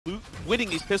winning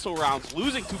these pistol rounds,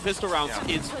 losing 2 pistol rounds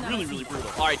is really, really brutal.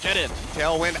 All right, Jet in.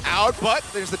 Tailwind out, but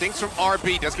there's the dinks from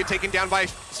RB. Does get taken down by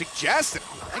Suggest.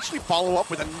 Actually follow up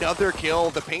with another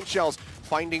kill. The paint shells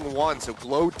finding one, so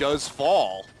Glow does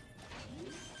fall.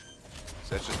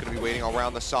 So that's just going to be waiting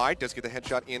around the side. Does get the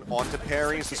headshot in onto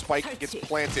Perry as the spike gets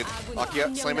planted.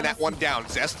 Lakia slamming that one down.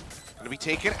 Zest going to be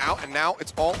taken out, and now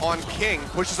it's all on King.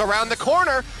 Pushes around the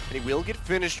corner, and he will get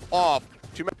finished off.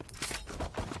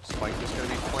 Spike is going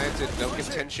to be planted. No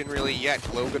contention really yet.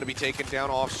 Glow going to be taken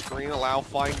down off screen. Allow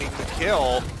finding the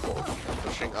kill.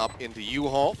 Pushing up into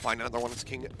U-Haul. Find another one as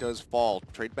King does fall.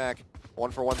 Trade back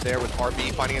 1-for-1 there with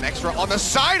RB finding an extra on the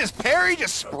side as Perry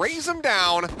just sprays him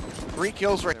down. 3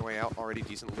 kills right way out. Already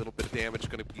decent little bit of damage.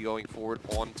 Going to be going forward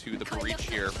onto the breach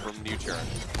here from Nuturn.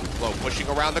 Glow pushing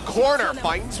around the corner.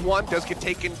 Finds one. Does get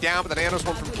taken down, but the nanos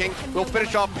one from King will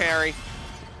finish off Perry.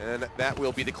 And that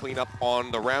will be the cleanup on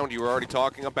the round. You were already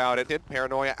talking about it. Hit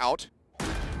Paranoia out.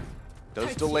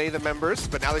 Does delay the members,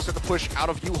 but now they start to push out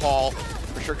of U-Haul.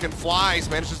 For sure can flies,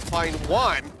 manages to find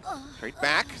one. Straight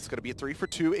back. It's going to be a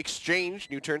 3-for-2 exchange.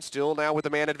 Nuturn still now with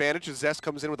the man advantage as Zest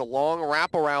comes in with a long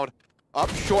wraparound. Up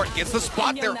short, gets the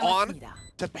spot there on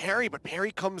to Perry, but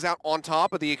Perry comes out on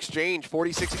top of the exchange.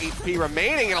 46 HP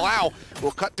remaining, and Allow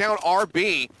will cut down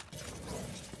RB.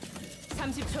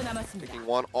 Taking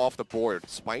one off the board.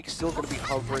 Spike still going to be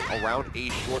hovering around A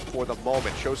short for the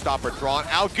moment. Showstopper drawn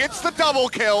out, gets the double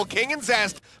kill. King and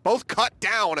Zest both cut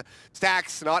down.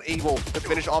 Stacks not able to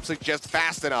finish off Suggest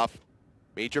fast enough.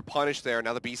 Major punish there.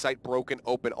 Now the B site broken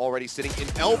open. Already sitting in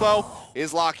elbow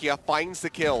is Lakia. Finds the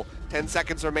kill. 10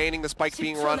 seconds remaining. The spike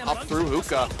being run up through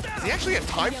Hookah. Does he actually have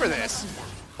time for this?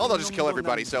 Oh, they'll just kill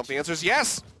everybody. So the answer is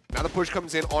yes. Now the push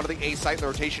comes in onto the A site. The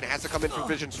rotation has to come in from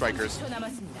Vision Strikers. A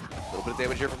little bit of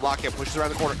damage here from Lakia. Pushes around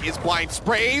the corner. Is blind.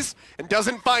 Sprays and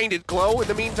doesn't find it. Glow in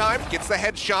the meantime gets the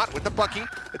headshot with the Bucky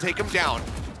to take him down.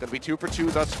 It's going to be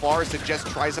 2-for-2 thus far. Suggest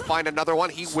tries to find another one.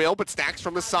 He will, but Stacks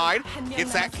from the side.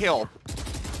 Gets that kill.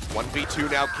 1v2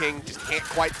 now. King just can't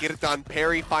quite get it done.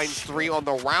 Perry finds 3 on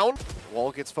the round.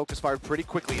 Wall gets focus fired pretty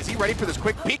quickly. Is he ready for this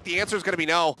quick peek? The answer is going to be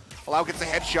no. Allow gets the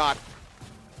headshot.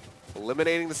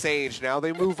 Eliminating the Sage. Now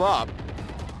they move up.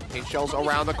 Paint shells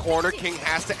around the corner. King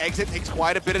has to exit. Takes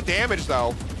quite a bit of damage,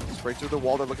 though. Straight through the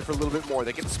wall. They're looking for a little bit more.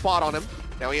 They get the spot on him.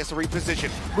 Now he has to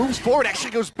reposition. Moves forward.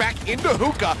 Actually goes back into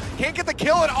Hookah. Can't get the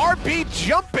kill, and RB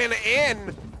jumping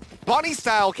in. Bunny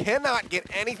style cannot get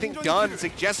anything done.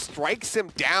 Suggest strikes him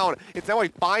down. It's now a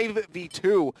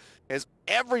 5v2 as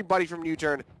everybody from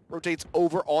Nuturn rotates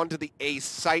over onto the A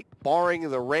site, barring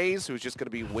the Rays, who's just going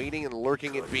to be waiting and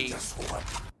lurking at B.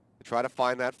 Try to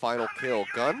find that final kill.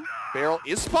 Gun barrel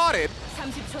is spotted.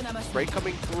 Spray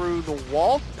coming through the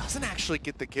wall. Doesn't actually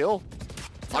get the kill.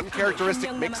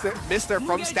 Uncharacteristic miss there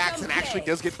from Stacks and actually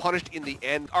does get punished in the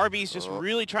end. RB's just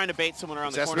really trying to bait someone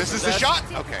around the corner. Misses the shot.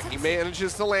 Okay, he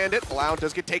manages to land it. Allow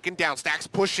does get taken down. Stacks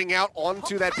pushing out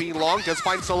onto that B long. Does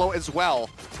find Solo as well.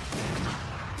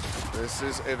 This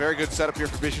is a very good setup here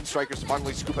for Vision Strikers to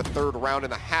finally scoop a 3rd round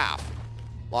and a half.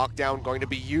 Lockdown going to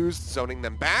be used, zoning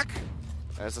them back.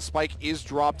 As the spike is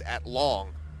dropped at long.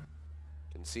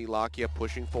 You can see Lakia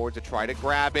pushing forward to try to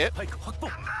grab it. He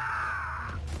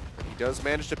does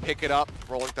manage to pick it up.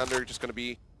 Rolling Thunder just going to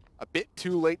be a bit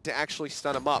too late to actually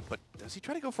stun him up. But does he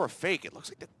try to go for a fake? It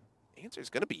looks like the answer is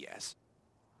going to be yes.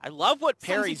 I love what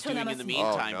Perry's doing in the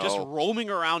meantime. Just roaming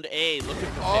around A looking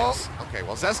for this. Okay,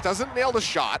 well, Zest doesn't nail the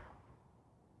shot.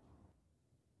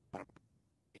 But I'm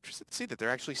interested to see that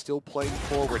they're actually still playing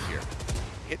forward here.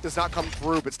 Hit does not come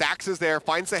through, but Stacks is there,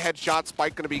 finds the headshot.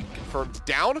 Spike going to be confirmed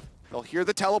down. They'll hear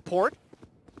the teleport,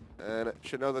 and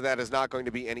should know that that is not going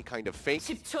to be any kind of fake,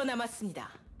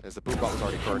 as the boom bot was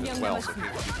already burned as well, so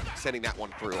sending that one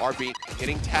through. RB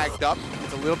getting tagged up.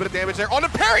 It's a little bit of damage there on the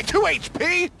Perry, 2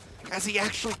 HP, as he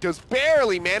actually does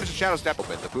barely manage to shadow step a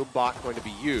bit. The boom bot going to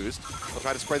be used. They'll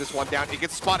try to spray this one down. It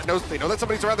gets spotted. They know that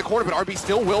somebody's around the corner, but RB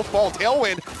still will fall.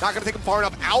 Tailwind not going to take him far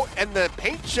enough out, and the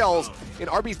paint shells in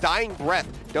RB's dying breath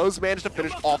does manage to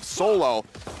finish off Solo.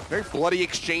 Very bloody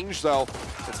exchange, though.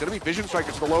 It's going to be Vision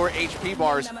Strikers for the lower HP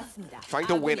bars trying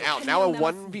to win out. Now a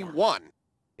 1v1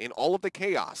 in all of the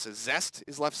chaos as Zest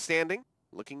is left standing,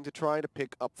 looking to try to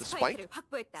pick up the spike.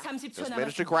 Just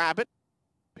managed to grab it.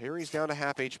 Perry's down to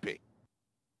half HP.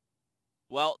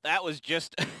 Well, that was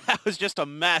just a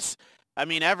mess. I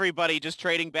mean, everybody just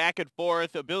trading back and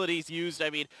forth, abilities used. I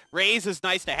mean, Raze is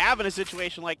nice to have in a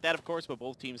situation like that, of course, but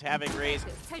both teams having Raze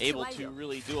able to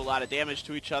really do a lot of damage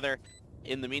to each other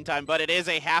in the meantime. But it is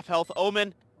a half-health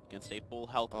Omen against a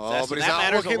full-health Zest. But he's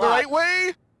not working the right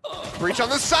way. Breach on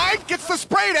the side, gets the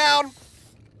spray down.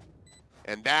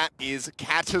 And that is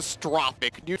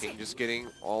catastrophic. King just getting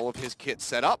all of his kit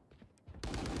set up.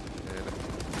 And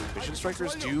Vision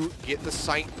Strikers do get the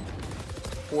sight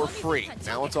for free.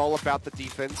 Now it's all about the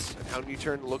defense and how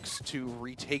Nuturn looks to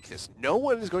retake this. No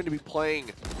one is going to be playing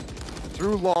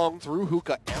through long, through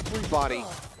hookah. Everybody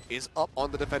is up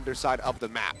on the defender side of the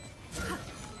map. Yeah,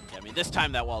 I mean, this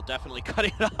time that wall definitely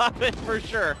cutting it off for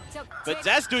sure. But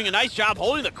zest doing a nice job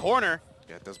holding the corner.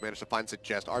 Yeah, it does manage to find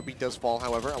Suggest. RB does fall,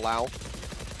 however. Allow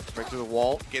right through the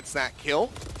wall, gets that kill.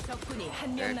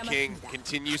 And King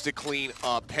continues to clean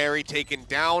up. Parry taken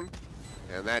down.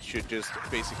 And that should just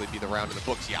basically be the round in the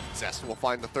books. Yeah, Zest will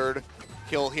find the third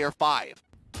kill here. 5.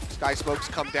 Sky Smokes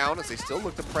come down as they still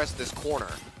look to press this corner.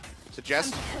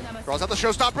 Suggest draws out the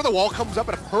showstopper. The wall comes up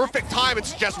at a perfect time, and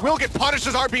Suggest will get punished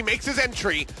as RB makes his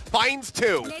entry. Finds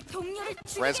 2.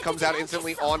 Rez comes out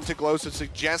instantly on to Glow, so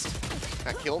Suggest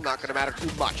that kill not going to matter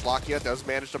too much. Lakia does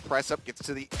manage to press up, gets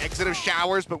to the exit of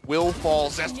Showers, but will fall.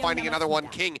 Zest finding another one.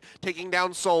 King taking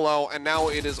down Solo, and now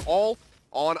it is all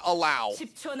on Allow.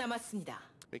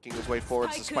 Making his way forward,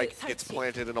 the spike gets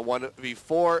planted in a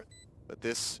 1v4, but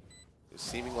this is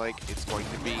seeming like it's going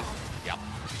to be, yeah,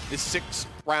 this 6th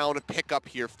round pickup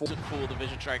here. Doesn't fool the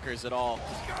Vision Strikers at all.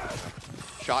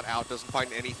 Shot out, doesn't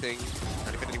find anything.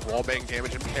 Trying to get any wallbang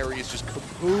damage, and Parry is just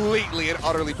completely and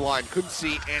utterly blind. Couldn't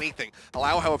see anything.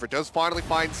 Allow, however, does finally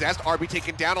find Zest. RB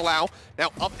taken down. Allow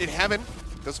now up in heaven.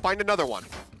 Does find another one.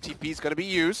 TP is going to be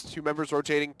used. 2 members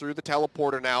rotating through the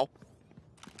teleporter now,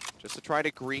 just to try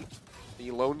to greet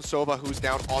the lone Sova who's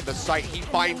down on the site. He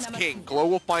finds King. Glow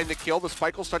will find the kill. The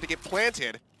spike will start to get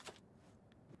planted.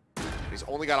 He's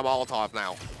only got a Molotov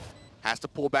now. Has to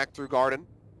pull back through Garden.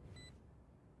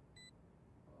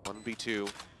 1v2.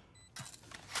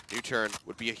 Nuturn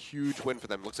would be a huge win for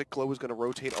them. Looks like Glow is going to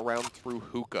rotate around through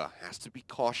hookah. Has to be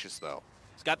cautious, though.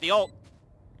 He's got the ult.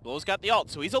 Glow's got the ult,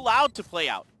 so he's allowed to play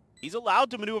out. He's allowed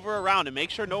to maneuver around and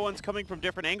make sure no one's coming from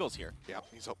different angles here. Yeah,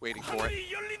 he's waiting for it.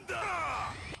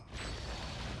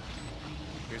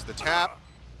 Here's the tap.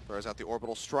 Throws out the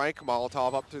orbital strike.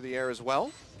 Molotov up through the air as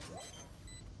well.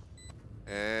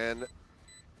 And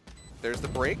there's the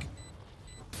break.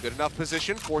 Good enough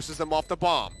position. Forces them off the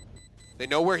bomb. They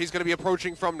know where he's going to be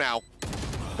approaching from now.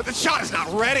 But the shot is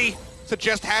not ready.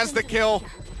 Suggest has the kill.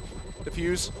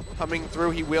 Diffuse coming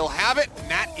through. He will have it. And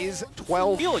that is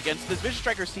 12. Feel against this Vision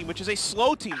Strikers team, which is a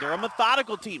slow team. They're a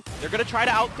methodical team. They're going to try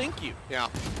to outthink you. Yeah.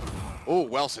 Oh,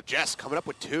 well, Suggest coming up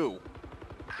with 2.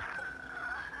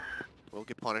 Will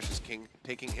get punished as King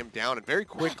taking him down. And very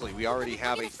quickly, we already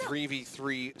have a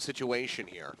 3v3 situation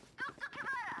here.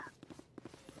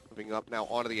 Moving up now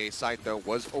onto the A site, though,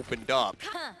 was opened up.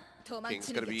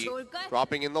 King's going to be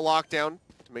dropping in the lockdown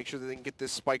to make sure that they can get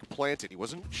this spike planted. He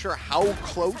wasn't sure how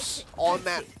close on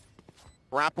that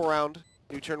wraparound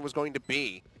Nuturn was going to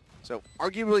be. So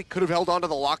arguably could have held on to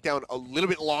the lockdown a little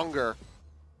bit longer,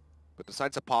 but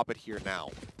decides to pop it here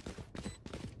now.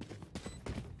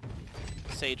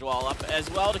 Sage wall up as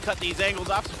well to cut these angles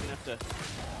off, so you're going to have to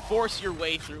force your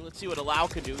way through. Let's see what Allow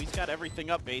can do. He's got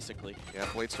everything up, basically. Yeah,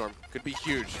 Blade Storm could be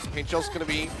huge. Paint Shell's going to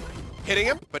be hitting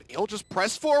him, but he'll just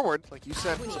press forward. Like you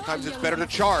said, sometimes it's better to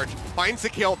charge. Finds the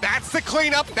kill. That's the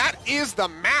cleanup. That is the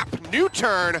map.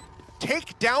 Nuturn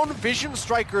take down Vision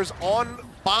Strikers on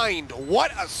Bind.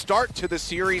 What a start to the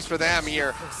series for them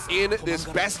here in this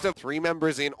best of 3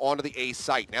 members in onto the A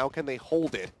site. Now can they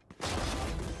hold it?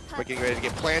 Getting ready to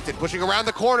get planted, pushing around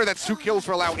the corner. That's 2 kills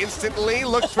for Allow instantly.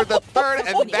 Looks for the 3rd,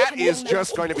 and that is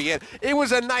just going to be it. It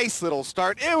was a nice little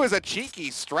start. It was a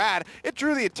cheeky strat. It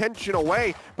drew the attention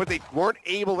away, but they weren't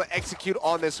able to execute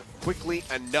on this quickly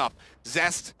enough.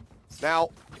 Zest now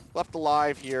left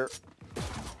alive here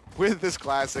with this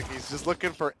classic. He's just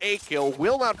looking for a kill.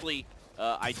 Will not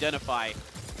identify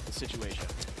the situation.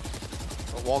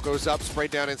 The wall goes up, sprayed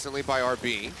down instantly by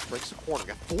RB. Breaks the corner.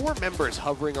 Got 4 members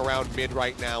hovering around mid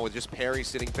right now with just Parry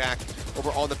sitting back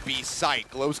over on the B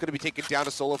site. Glow's going to be taken down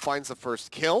as Solo finds the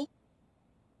first kill.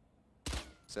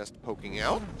 Zest poking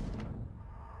out.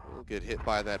 Will get hit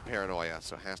by that paranoia,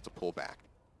 so has to pull back.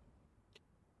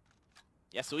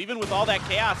 Yeah, so even with all that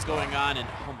chaos going on, and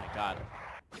oh my god.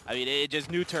 I mean, it just,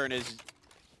 Nuturn is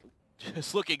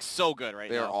just looking so good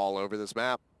right now. They're all over this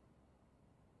map.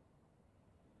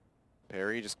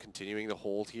 Parry just continuing to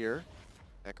hold here.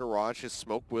 At Garage, his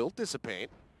smoke will dissipate.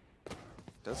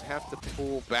 Does have to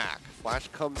pull back. Flash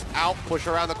comes out, push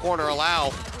around the corner,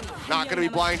 Allow. Not going to be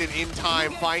blinded in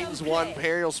time. Finds one,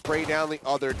 Parry will spray down the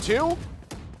other 2.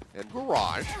 And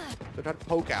Garage, they're trying to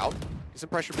poke out. Some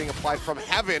pressure being applied from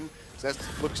heaven. Zest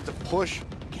looks to push,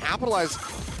 capitalize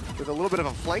with a little bit of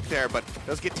a flank there, but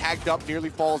does get tagged up, nearly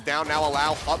falls down. Now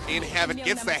Allow up in heaven,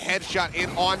 gets the headshot in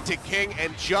onto King,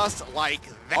 and just like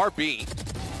that, RB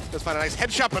does find a nice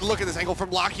headshot, but look at this angle from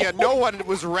Lakia. No one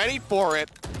was ready for it.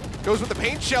 Goes with the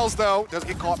paint shells though, does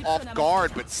get caught off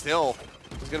guard, but still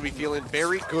is going to be feeling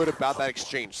very good about that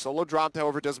exchange. Solo dropped,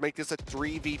 however, does make this a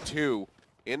 3v2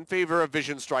 in favor of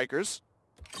Vision Strikers.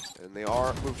 And they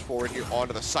are moved forward here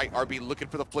onto the site. RB looking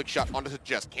for the flick shot onto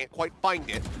Suggest. Can't quite find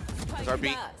it, as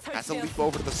RB has to leap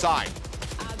over to the side.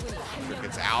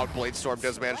 Gets out, Bladestorm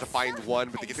does manage to find one,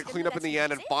 but they get the cleanup in the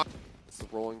end and find the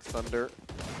Rolling Thunder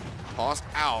tossed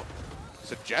out.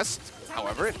 Suggest,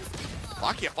 however,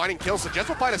 Lakia finding kills. Suggest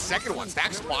will find a second one.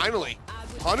 Stax finally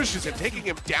punishes him, taking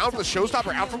him down. The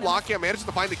showstopper out from Lakia, manages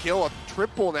to find the kill. A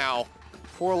triple now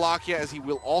for Lakia, as he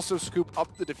will also scoop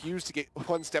up the defuse to get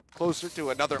one step closer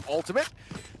to another ultimate.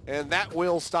 And that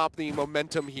will stop the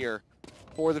momentum here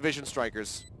for the Vision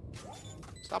Strikers.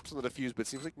 Stops on the defuse, but it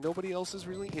seems like nobody else is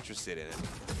really interested in it.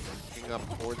 King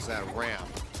up towards that ramp.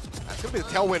 That's going to be the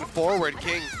tailwind forward.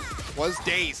 King was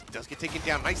dazed. Does get taken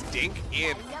down. Nice dink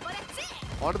in.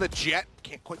 Onto the jet.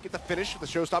 Can't quite get the finish. The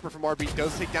showstopper from RB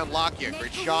does take down Lakia.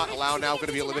 Great shot. Allow now going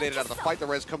to be eliminated out of the fight. The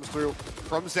res comes through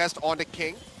from Zest onto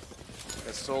King.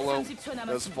 As Solo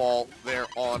does fall there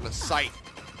on the site.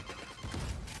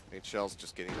 HL's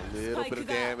just getting a little bit of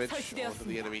damage onto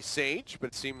the enemy Sage, but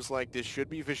it seems like this should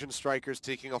be Vision Strikers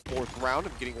taking a fourth round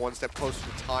and getting one step closer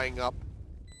to tying up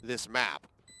this map.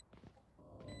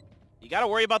 You got to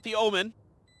worry about the Omen.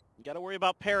 You got to worry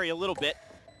about Parry a little bit.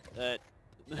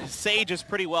 Sage is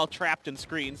pretty well trapped in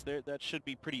screens. That should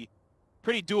be pretty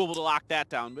doable to lock that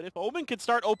down. But if Omen could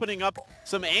start opening up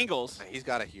some angles, he's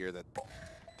got to hear that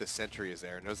the sentry is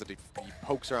there. Knows that if he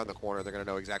pokes around the corner, they're going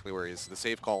to know exactly where he is. The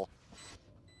save call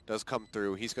does come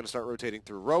through. He's going to start rotating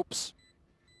through ropes.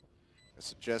 I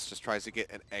suggest just tries to get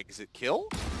an exit kill,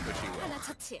 which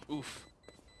he will. Oof.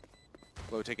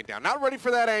 Low taken down. Not ready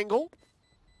for that angle.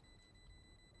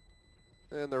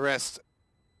 And the rest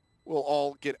will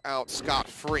all get out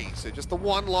scot-free. So just the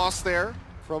one loss there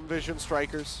from Vision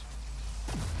Strikers.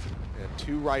 And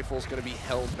 2 rifles going to be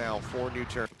held now for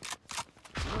Nuturn.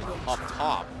 Up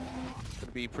top. It's going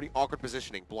to be pretty awkward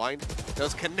positioning. Blind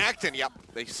does connect, and yep,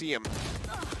 they see him.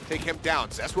 Take him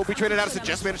down. Zest will be traded out.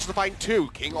 Suggest manages to find 2.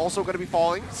 King also going to be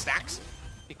falling. Stacks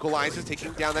equalizes,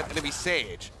 taking down that enemy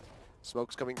Sage.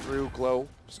 Smoke's coming through. Glow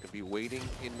just going to be waiting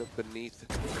in the beneath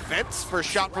the fence. First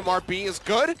shot from RB is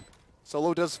good.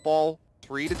 Solo does fall.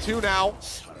 3-2 now.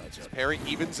 Parry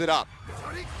evens it up.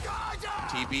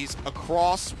 TB's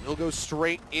across. He'll go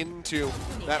straight into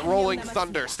that Rolling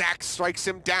Thunder. Stacks strikes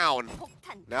him down.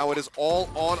 Now it is all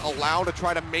on Allow to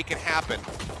try to make it happen.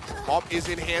 Bob is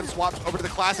in hand, swaps over to the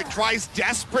Classic. Tries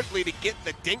desperately to get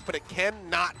the dink, but it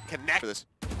cannot connect. This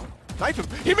knife him.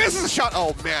 He misses a shot.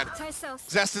 Oh, man.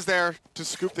 Zest is there to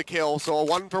scoop the kill, so a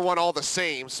 1-for-1 all the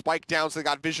same. Spike down, so they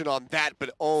got vision on that,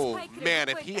 but oh, man,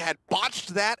 if he had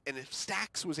botched that, and if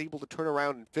Stacks was able to turn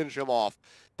around and finish him off,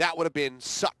 that would have been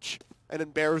such an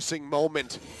embarrassing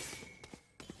moment.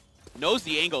 Knows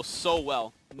the angle so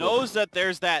well. Knows that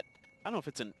there's that, I don't know if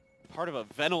it's part of a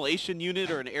ventilation unit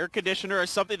or an air conditioner or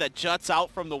something that juts out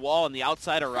from the wall on the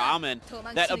outside of Ramen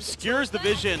that obscures the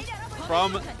vision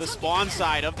from the spawn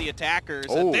side of the attackers.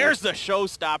 Oh. And there's the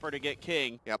showstopper to get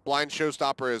King. Yeah, blind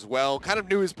showstopper as well. Kind of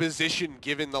knew his position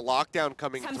given the lockdown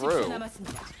coming through,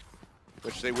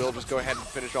 which they will just go ahead and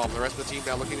finish off. The rest of the team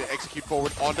now looking to execute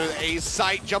forward onto the A's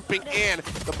site, jumping in.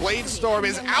 The Bladestorm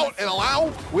is out, and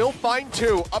Allow will find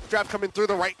 2. Updraft coming through,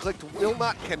 the right click will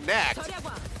not connect.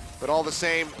 But all the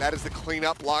same, that is the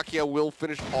cleanup. Lakia will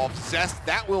finish off Zest.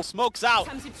 That will smokes out.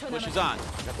 Pushes on.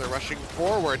 Yep, they're rushing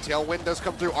forward. Tailwind does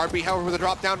come through. RB, however, with a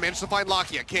drop down, managed to find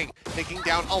Lakia. King taking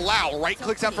down Allow. Right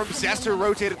clicks out from Zest, who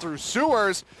rotated through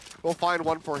sewers. Will find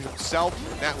one for himself.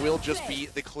 That will just be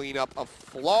the cleanup. A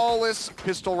flawless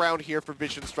pistol round here for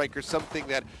Vision Strikers. Something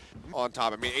that on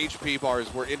top. I mean, HP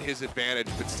bars were in his advantage,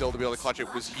 but still to be able to clutch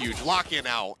it was huge. Lakia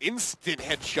now, instant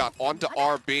headshot onto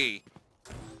RB.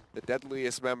 The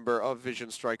deadliest member of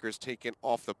Vision Strikers taken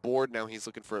off the board. Now he's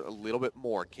looking for a little bit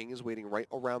more. King is waiting right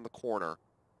around the corner.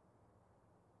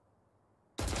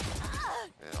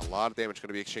 And a lot of damage going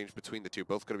to be exchanged between the two.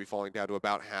 Both going to be falling down to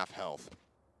about half health.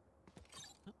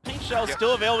 Paint shell's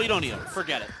still available. You don't need them.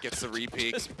 Forget it. Gets the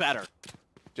repeat. It's better.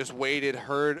 Just waited,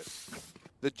 heard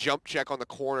the jump check on the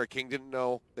corner. King didn't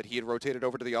know that he had rotated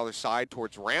over to the other side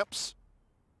towards ramps.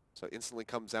 So instantly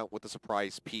comes out with a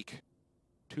surprise peek.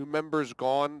 2 members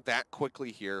gone that quickly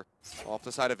here off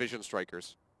the side of Vision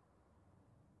Strikers.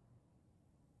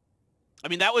 I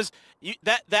mean, that was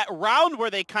that round where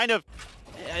they kind of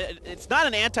it's not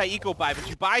an anti-eco buy, but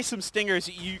you buy some stingers.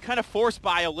 You kind of force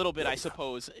buy a little bit, I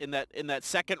suppose, in that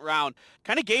second round.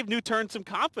 Kind of gave Nuturn some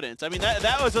confidence. I mean,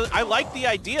 that was I like the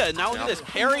idea. And now look at this,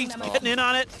 Perry's getting in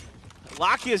on it.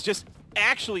 Lakia is just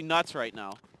actually nuts right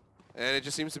now. And it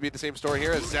just seems to be the same story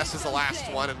here as Zest is the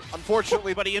last one, and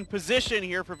unfortunately, Everybody in position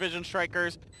here for Vision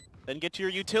Strikers. Then get your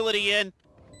utility in.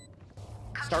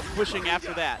 Start pushing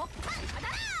after that.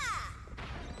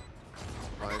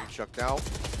 Ryan chucked out.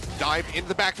 Dive into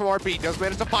the back from RB. Does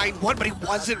manage to find one, but he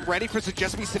wasn't ready for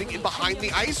shahzam sitting in behind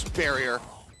the ice barrier.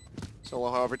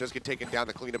 Solo, however, does get taken down.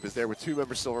 The cleanup is there with 2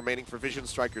 members still remaining for Vision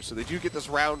Strikers, so they do get this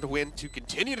round win to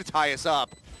continue to tie us up.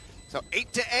 So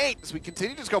 8-8 as we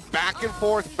continue to just go back and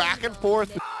forth, back and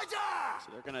forth.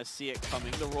 So they're gonna see it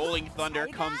coming. The Rolling Thunder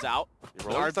comes out. The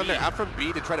Rolling Thunder out from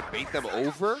B to try to bait them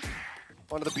over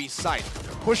onto the B site.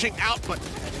 Pushing out, but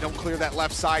they don't clear that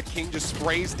left side. King just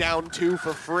sprays down 2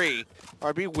 for free.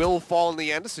 RB will fall in the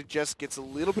end. Suggest gets a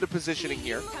little bit of positioning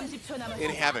here in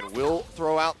heaven. Will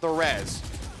throw out the res.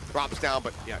 Drops down,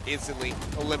 but yeah, instantly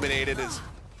eliminated as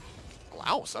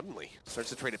wow, suddenly starts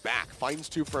to trade it back. Finds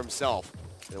 2 for himself.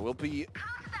 There will be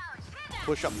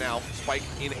push up now, spike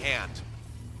in hand.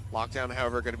 Lockdown,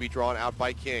 however, going to be drawn out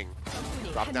by King.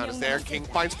 Drop down is there. King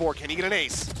finds 4. Can he get an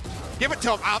ace? Give it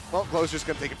to him. Up. Well, Closer's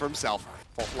going to take it for himself.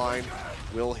 Fault line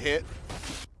will hit.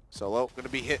 Solo going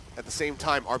to be hit at the same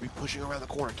time. RB pushing around the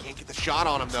corner. Can't get the shot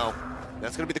on him, though.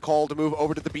 That's going to be the call to move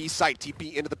over to the B site.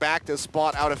 TP into the back to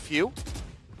spot out a few.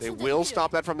 They will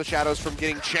stop that from the shadows from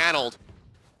getting channeled.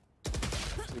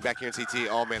 Back here in CT,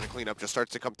 oh man, the cleanup just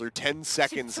starts to come through. 10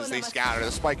 seconds as they scatter.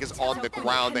 The spike is on the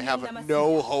ground. They have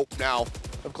no hope now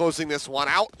of closing this one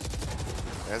out,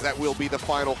 as that will be the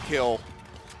final kill.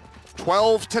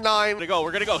 12-9.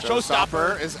 We're gonna go.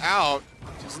 Showstopper is out.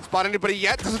 Doesn't spot anybody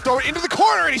yet. Doesn't throw it into the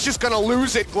corner, and he's just gonna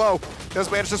lose it. Glow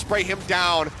does manage to spray him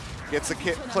down. Gets a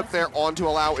clip there onto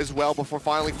allow as well before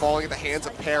finally falling at the hands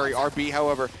of Perry. RB,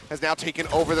 however, has now taken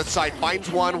over the site.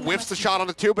 Finds 1, whiffs the shot on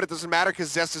the 2, but it doesn't matter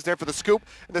because Zest is there for the scoop.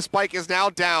 And the spike is now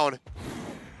down.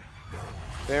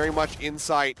 Very much in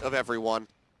sight of everyone.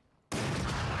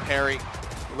 Perry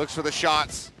looks for the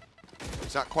shots.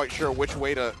 He's not quite sure which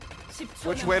way to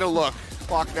look.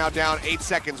 Clock now down, 8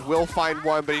 seconds. Will find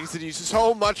 1, but he needs to use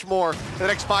so much more in the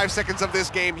next 5 seconds of this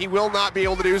game. He will not be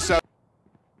able to do so.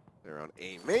 They're on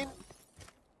A main.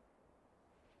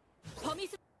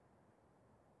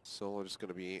 Solo just going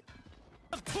to be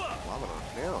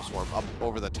Nanoswarm up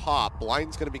over the top.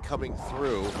 Blind's going to be coming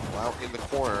through. Allow in the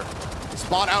corner.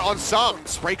 Spot out on some.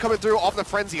 Spray coming through off the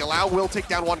frenzy. Allow will take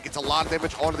down 1. Gets a lot of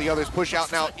damage onto the others. Push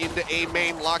out now into A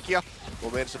main. Lakia will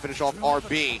manage to finish off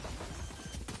RB.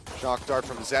 Shock dart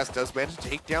from Zest does manage to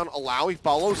take down Allow. He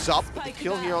follows up with the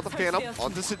kill here on the Phantom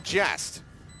onto Suggest.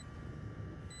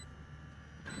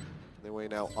 Their way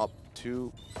now up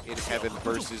 2 in heaven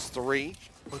versus 3.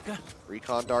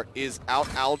 Recon dart is out.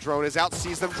 Owl drone is out.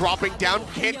 Sees them dropping down.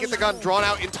 Can't get the gun drawn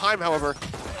out in time, however.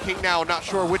 King now not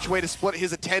sure which way to split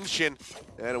his attention.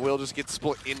 And it will just get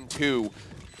split in 2.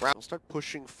 We'll start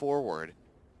pushing forward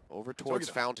over towards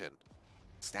Fountain.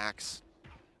 Stacks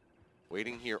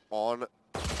waiting here on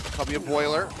Cubby and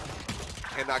Boiler.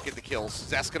 Cannot get the kills.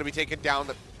 Zest going to be taken down.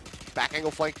 The back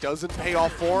angle flank doesn't pay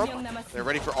off for him. They're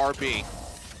ready for RB.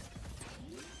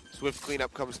 Swift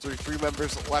cleanup comes through. 3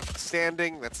 members left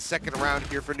standing. That's the second round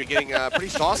here for getting pretty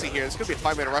saucy here. It's going to be a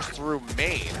 5-man rush through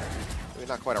main. Maybe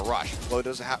not quite a rush. Glow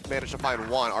does manage to find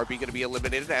 1. RB going to be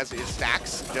eliminated, as is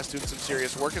Stacks. Just doing some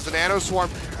serious work as the Nano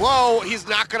Swarm. Glow, he's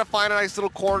not going to find a nice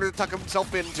little corner to tuck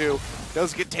himself into.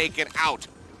 Does get taken out.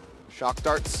 Shock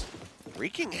darts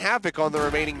wreaking havoc on the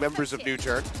remaining members of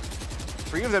Nuturn.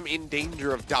 3 of them in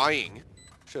danger of dying.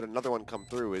 Should another one come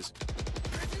through is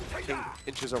King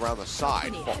inches around the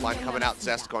side. Fault line coming out.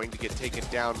 Zest going to get taken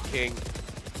down. King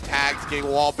tagged, getting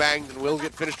wall banged, and will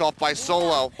get finished off by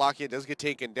Solo. Lakia does get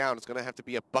taken down. It's going to have to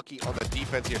be a Bucky on the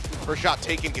defense here. First shot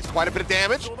taken, gets quite a bit of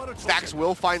damage. Stacks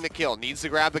will find the kill. Needs to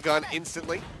grab the gun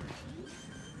instantly.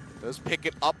 Does pick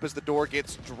it up as the door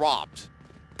gets dropped.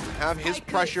 Have his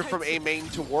pressure from A main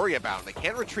to worry about. They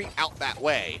can't retreat out that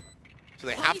way. So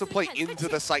they have to play into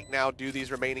the site now, do these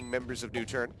remaining members of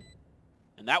Nuturn.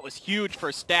 And that was huge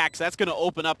for Stacks. That's going to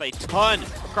open up a ton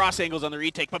of cross angles on the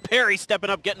retake. But Perry stepping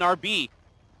up, getting RB.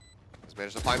 He's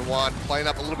managed to find 1, playing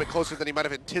up a little bit closer than he might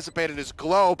have anticipated his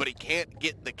Glow, but he can't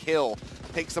get the kill.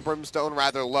 Takes the Brimstone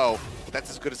rather low, but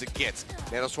that's as good as it gets.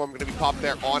 Nanoswarm going to be popped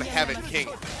there on Heaven. King,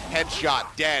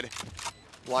 headshot, dead.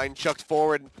 Line chucked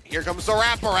forward. Here comes the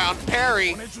wraparound.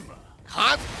 Perry.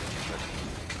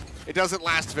 It doesn't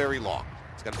last very long.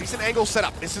 It's got a decent angle set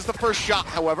up. This is the first shot,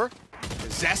 however.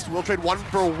 Zest will trade 1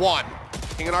 for 1.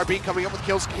 King and RB coming up with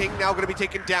kills. King now going to be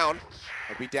taken down.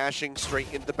 I'll be dashing straight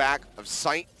into the back of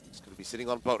sight. He's going to be sitting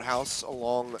on boathouse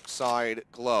alongside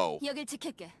Glow. 여길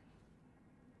지킬게.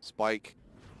 Spike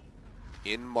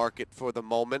in market for the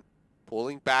moment.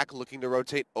 Pulling back, looking to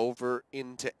rotate over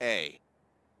into A.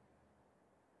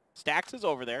 Stax is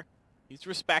over there. He's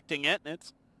respecting it, and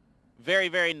it's very,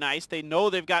 very nice. They know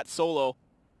they've got Solo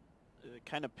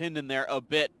kind of pinned in there a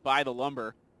bit by the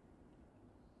lumber.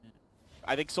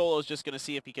 I think Solo's just going to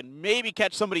see if he can maybe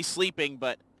catch somebody sleeping,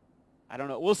 but I don't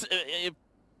know. We'll see.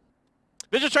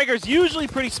 Vision Striker is usually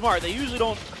pretty smart. They usually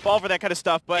don't fall for that kind of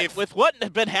stuff, but with what has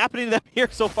been happening to them here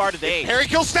so far today. Harry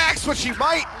kills Stax, which he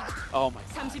might. Oh my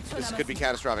God. This could be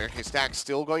catastrophic. Okay, Stax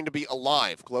still going to be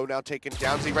alive. Glow now taken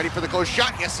down. Is he ready for the close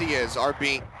shot? Yes, he is.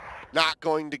 RB not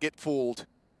going to get fooled.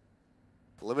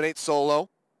 Eliminate Solo.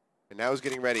 And now he's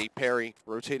getting ready. Perry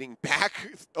rotating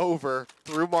back over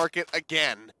through market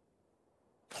again.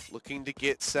 Looking to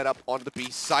get set up onto the B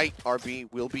site.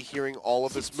 RB will be hearing all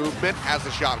of this movement. Has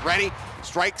the shot ready.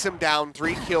 Strikes him down.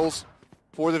 3 kills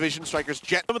for the Vision Strikers.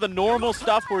 Jet. Some of the normal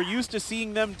stuff we're used to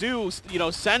seeing them do, you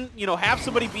know, have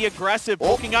somebody be aggressive,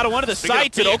 poking out of one of the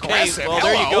sites, and okay, well,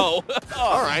 there you go.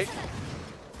 All right.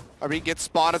 RB gets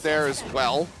spotted there as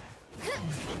well.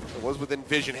 It was within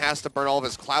vision, has to burn all of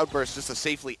his cloudburst just to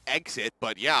safely exit,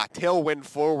 but yeah, tailwind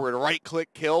forward, right-click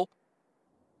kill.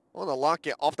 On the lock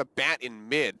it off the bat in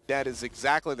mid. That is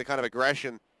exactly the kind of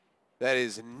aggression that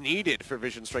is needed for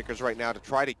Vision Strikers right now to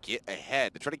try to get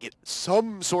ahead, to try to get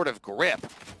some sort of grip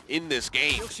in this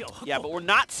game. Yeah, but we're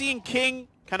not seeing King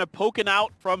kind of poking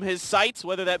out from his sights,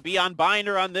 whether that be on Bind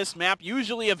or on this map.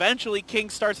 Usually, eventually, King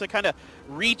starts to kind of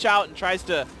reach out and tries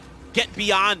to get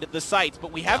beyond the sights,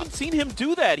 but we haven't seen him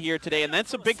do that here today, and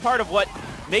that's a big part of what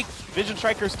makes Vision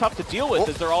Strikers tough to deal with,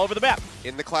 is they're all over the map.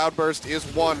 In the cloudburst is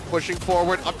one, pushing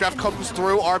forward, updraft comes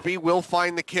through, RB will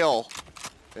find the kill.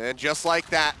 And just like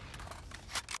that,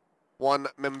 one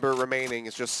member remaining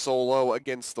is just Solo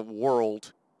against the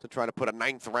world to try to put a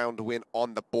 9th round win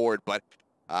on the board, but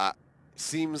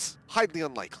seems highly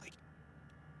unlikely.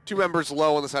 2 members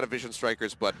low on the side of Vision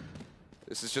Strikers, but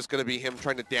this is just going to be him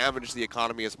trying to damage the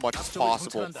economy as much as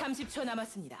possible. 30초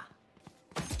남았습니다.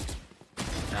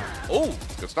 Oh,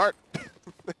 good start.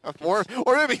 or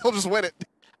maybe he'll just win it.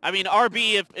 I mean,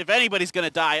 RB, if anybody's going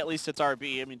to die, at least it's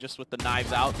RB. I mean, just with the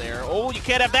knives out there. Oh, you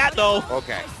can't have that, though.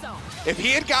 Okay. If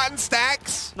he had gotten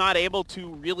Stax. Not able to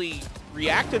really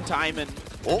react in time and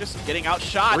just getting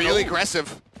outshot. Really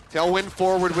aggressive. Tailwind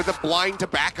forward with a blind to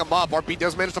back him up. RB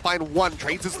does manage to find one,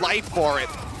 trades his life for it.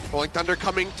 Rolling Thunder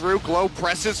coming through. Glow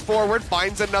presses forward,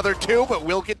 finds another 2, but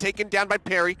will get taken down by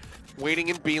Perry. Waiting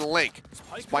in B link.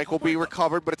 Spike will be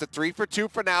recovered, but it's a 3 for 2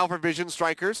 for now for Vision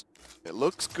Strikers. It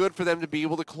looks good for them to be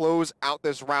able to close out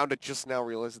this round. I just now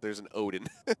realized that there's an Odin.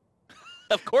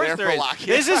 Of course there is.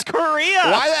 This is Korea.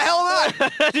 Why the hell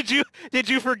not? Did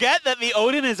you forget that the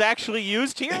Odin is actually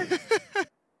used here?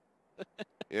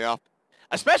 Yeah.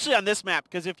 Especially on this map,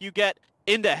 because if you get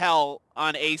into hell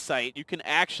on A site, you can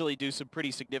actually do some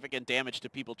pretty significant damage to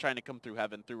people trying to come through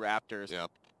heaven, through rafters. Yeah.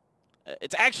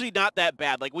 It's actually not that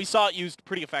bad. Like, we saw it used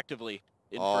pretty effectively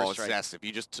in first strike. Zest, if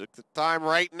you just took the time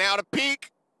right now to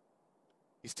peek.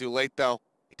 He's too late, though.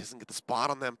 He doesn't get the spot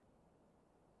on them.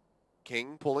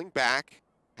 King pulling back,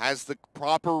 has the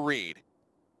proper read.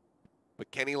 But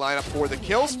can he line up for the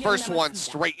kills? First one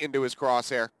straight into his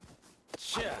crosshair.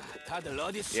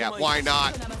 Yeah, why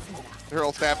not?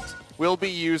 Hurl theft will be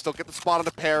used. They'll get the spot on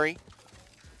the parry.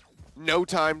 No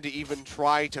time to even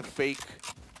try to fake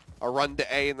a run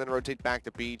to A and then rotate back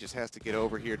to B. Just has to get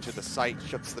over here to the site,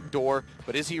 shuts the door.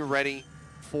 But is he ready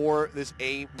for this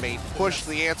A main push?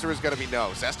 The answer is going to be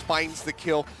no. Zest finds the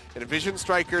kill, and Vision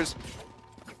Strikers,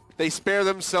 they spare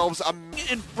themselves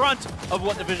in front of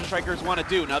what the Vision Strikers want to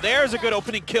do. Now there's a good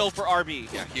opening kill for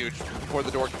RB. Yeah, huge. Before the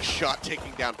door gets shut,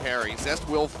 taking down Perry. Zest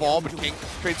will fall, but King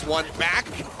trades one back.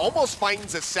 Almost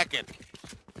finds a second.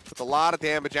 Puts a lot of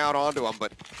damage out onto him,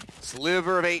 but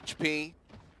sliver of HP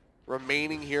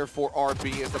remaining here for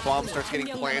RB as the bomb starts getting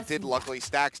planted. Luckily,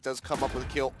 Stax does come up with a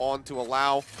kill onto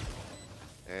Allow.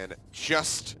 And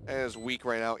just as weak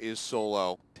right now is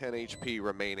Solo. 10 HP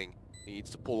remaining.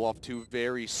 Needs to pull off 2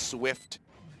 very swift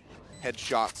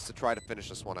headshots to try to finish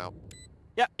this one out.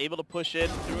 Yeah, able to push in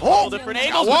through all different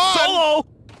angles with Solo.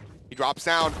 He drops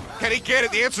down. Can he get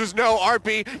it? The answer is no.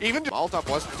 RB, even Molotov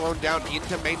was thrown down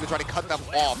into main to try to cut them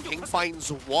off. King finds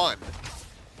one.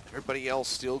 Everybody else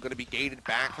still going to be gated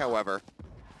back, however.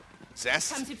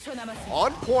 Zest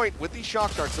on point with these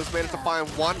shock darts. Just managed to find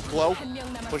one. Glow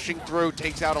pushing through,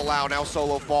 takes out Allow. Now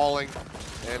Solo falling.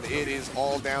 And it is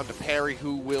all down to Perry,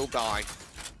 who will die.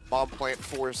 Bomb plant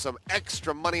for some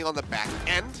extra money on the back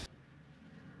end.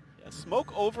 Yeah, a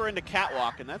smoke over into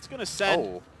catwalk, and that's gonna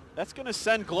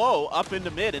send Glow up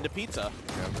into mid into pizza.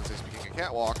 Yeah, I was gonna say, speaking of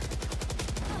catwalk,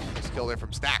 nice kill there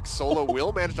from Stax. Solo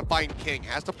will manage to find King,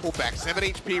 has to pull back. 7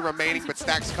 HP remaining, but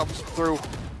Stax comes through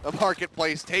the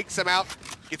marketplace, takes him out,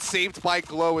 gets saved by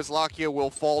Glow as Lakia will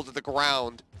fall to the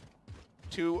ground.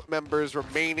 2 members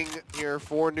remaining here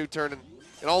for Nuturn, and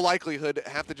in all likelihood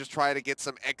have to just try to get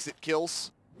some exit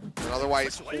kills, and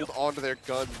otherwise hold on to their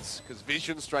guns, because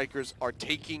Vision Strikers are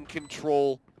taking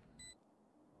control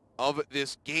of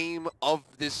this game, of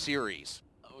this series.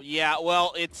 Oh, yeah,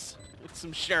 well, it's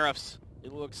some sheriffs.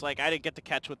 It looks like I didn't get to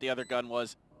catch what the other gun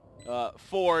was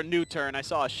for Nuturn. I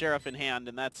saw a sheriff in hand,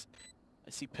 and I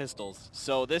see pistols.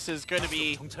 So this is going to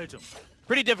be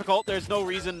pretty difficult. There's no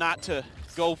reason not to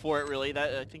go for it, really.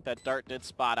 I think that dart did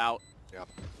spot out. Yep.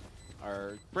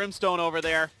 Our Brimstone over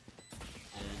there.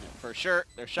 And for sure,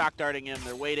 they're shock darting him.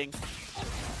 They're waiting.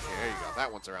 There you go.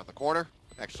 That one's around the corner.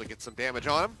 Actually gets some damage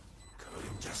on him.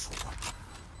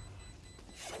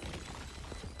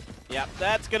 Yep,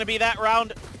 that's going to be that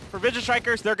round for Vision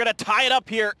Strikers. They're going to tie it up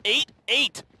here.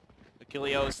 8-8.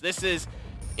 Achilleos, this is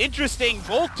interesting.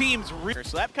 Both teams,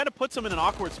 so that kind of puts them in an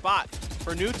awkward spot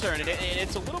for Nuturn. And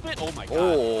it's a little bit, oh my god.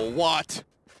 Oh, what?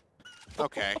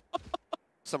 Okay.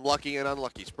 Some lucky and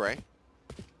unlucky spray.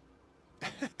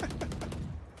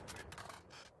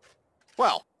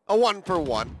 Well, a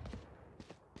 1-for-1.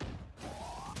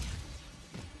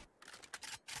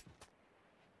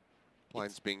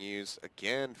 Blinds being used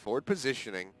again, forward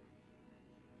positioning.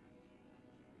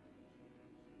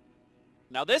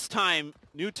 Now this time,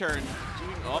 Nuturn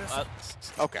doing,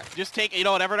 Okay. just take, you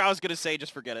know, whatever I was going to say,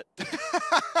 just forget it.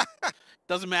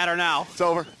 Doesn't matter now. It's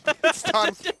over. It's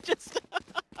done. just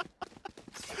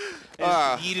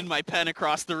yeeted my pen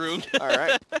across the room. All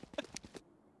right.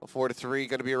 A 4-3,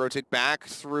 going to be a rotate back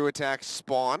through attack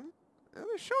spawn. And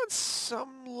they're showing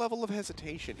some level of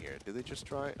hesitation here. Did they just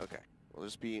try? Okay. We'll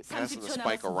just be passing the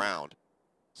spike around.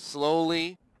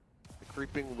 Slowly, the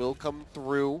creeping will come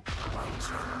through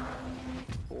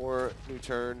for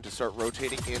Nuturn to start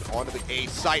rotating in onto the A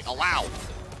site. Allow.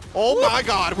 Oh my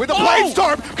god, with the blade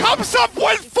storm, comes up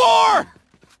with 4!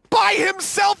 By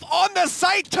himself on the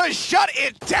site to shut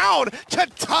it down, to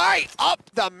tie up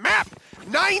the map.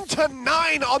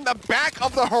 9-9 on the back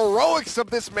of the heroics of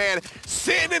this man,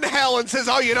 sitting in hell and says,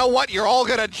 oh, you know what, you're all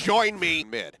gonna join me.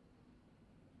 Mid.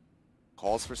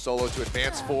 Calls for Solo to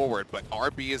advance forward, but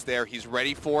RB is there, he's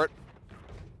ready for it.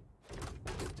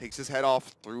 Takes his head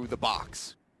off through the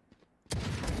box.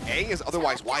 A is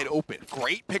otherwise wide open.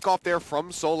 Great pick off there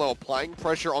from Solo, applying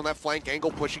pressure on that flank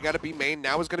angle, pushing out a B main,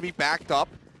 now is gonna be backed up.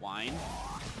 Wine.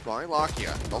 Fine,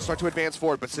 Lakia. They'll start to advance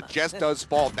forward, but Suggest does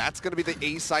fall. That's going to be the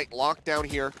A-site lockdown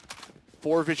here.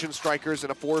 4 Vision Strikers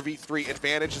and a 4v3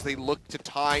 advantage as they look to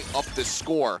tie up the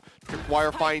score.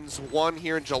 Tripwire finds 1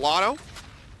 here in Gelato.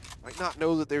 Might not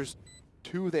know that there's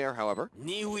 2 there, however.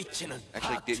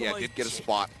 Actually, did get a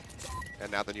spot.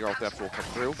 And now the Neural Theft will come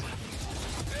through.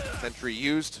 Sentry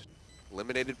used.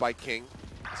 Eliminated by King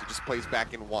as he just plays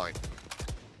back in Wine.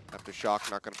 After Shock,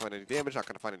 not going to find any damage, not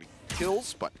going to find any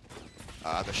kills, but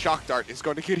the Shock Dart is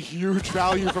going to get huge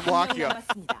value from Lakia.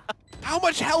 How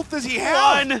much health does he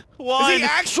have? 1. Is he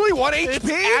actually 1 HP? It's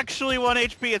actually 1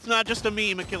 HP. It's not just a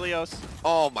meme, Achilleos.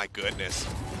 Oh my goodness.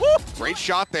 Woo! Great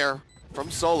shot there from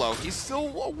Solo. He's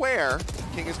still aware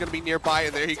King is going to be nearby,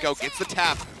 and there you go. Gets the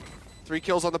tap. 3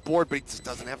 kills on the board, but he just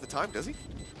doesn't have the time, does he?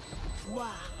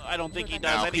 I don't think he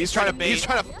does. No, I think he's trying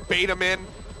to bait him in.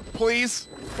 Please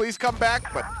come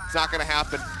back, but it's not going to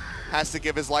happen. Has to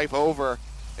give his life over.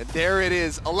 And there it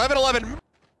is, 11-11.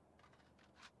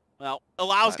 Well,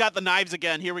 Alau's got the knives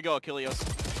again. Here we go,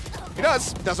 Achilleos. He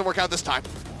does. Doesn't work out this time.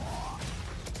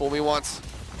 Fool me once,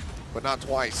 but not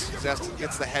twice. Zest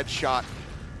gets the headshot.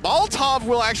 Molotov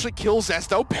will actually kill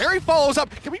Zesto. Perry follows up.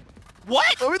 Can we?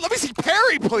 What? Let me see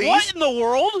Perry, please. What in the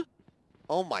world?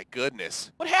 Oh my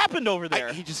goodness. What happened over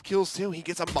there? He just kills 2. He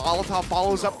gets a Molotov,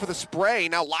 follows up for the spray.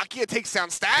 Now Lakia takes down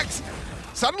Stax.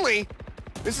 Suddenly,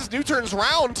 this is Nuturn's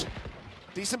round.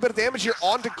 Decent bit of damage here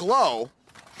onto Glow.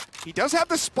 He does have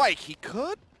the spike. He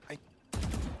could...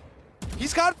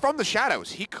 He's got from the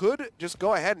shadows. He could just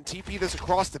go ahead and TP this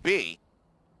across the B.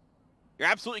 You're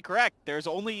absolutely correct. There's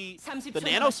only the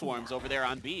nano swarms over there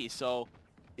on B, so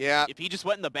yeah, if he just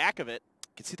went in the back of it.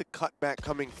 You can see the cutback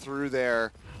coming through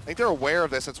there. I think they're aware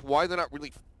of this. That's why they're not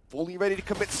really fully ready to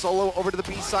commit Solo over to the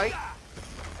B site.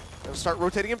 They'll start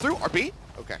rotating him through. RB?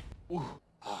 Okay. Ooh.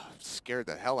 Oh, scared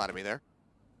the hell out of me there.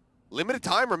 Limited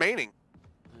time remaining.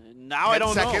 Now I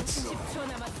don't seconds. Know.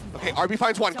 Okay, RB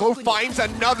finds 1. Glow finds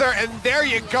another, and there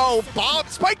you go. Bomb,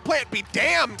 spike plant be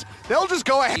damned. They'll just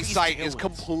go ahead. The site is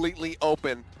completely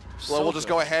open. Slow will just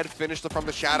go ahead, finish from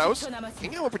the shadows.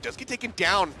 King, however, does get taken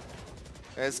down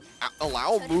as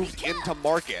Allow moves into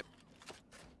market.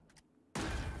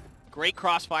 Great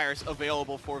crossfires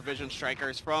available for Vision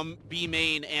Strikers from B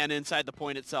main and inside the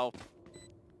point itself.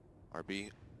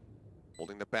 RB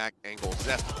holding the back angle.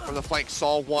 Zest from the flank,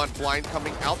 saw one, blind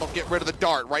coming out. They'll get rid of the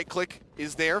dart. Right click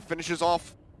is there, finishes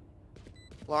off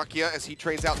Lakia as he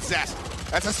trades out Zest.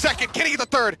 That's a second, can he get the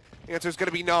third? The answer is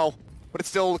gonna be no, but it's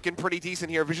still looking pretty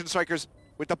decent here. Vision Strikers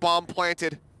with the bomb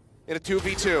planted in a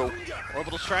 2v2.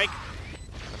 Orbital strike.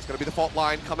 That's gonna be the fault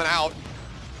line coming out.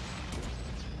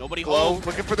 Nobody Glow home.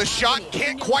 looking for the shot,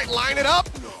 can't quite line it up.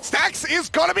 Stacks is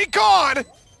gonna be gone.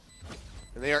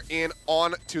 And they are in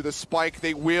on to the spike.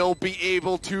 They will be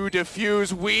able to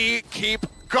defuse. We keep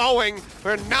going.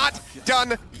 We're not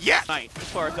done yet. Night, as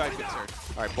far as I'm concerned.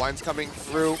 All right, blinds coming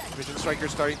through. Vision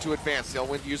Striker's starting to advance.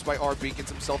 Tailwind used by RB,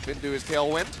 gets himself into his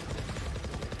tailwind.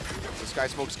 The Sky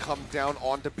Smokes come down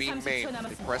onto B main. They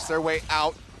press their way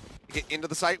out, get into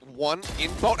the site. One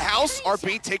in boathouse.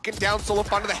 RB taken down, solo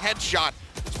onto the headshot.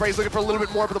 Spray's looking for a little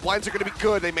bit more, but the blinds are going to be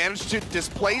good. They managed to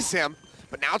displace him,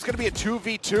 but now it's going to be a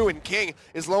 2v2, and King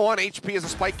is low on HP as the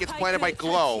spike gets planted by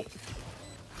Glow.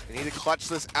 They need to clutch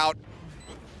this out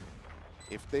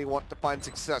if they want to find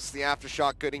success. The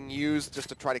aftershock getting used just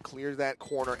to try to clear that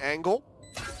corner angle.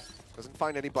 Doesn't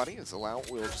find anybody, as Allow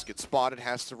will just get spotted,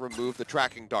 has to remove the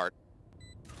tracking dart.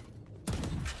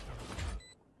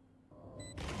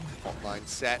 Fault line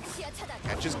set.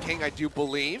 Catches King, I do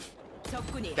believe.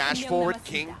 Dash forward,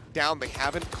 King down. They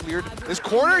haven't cleared this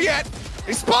corner yet.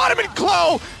 They spot him in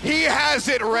Glow. He has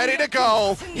it ready to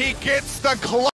go. He gets the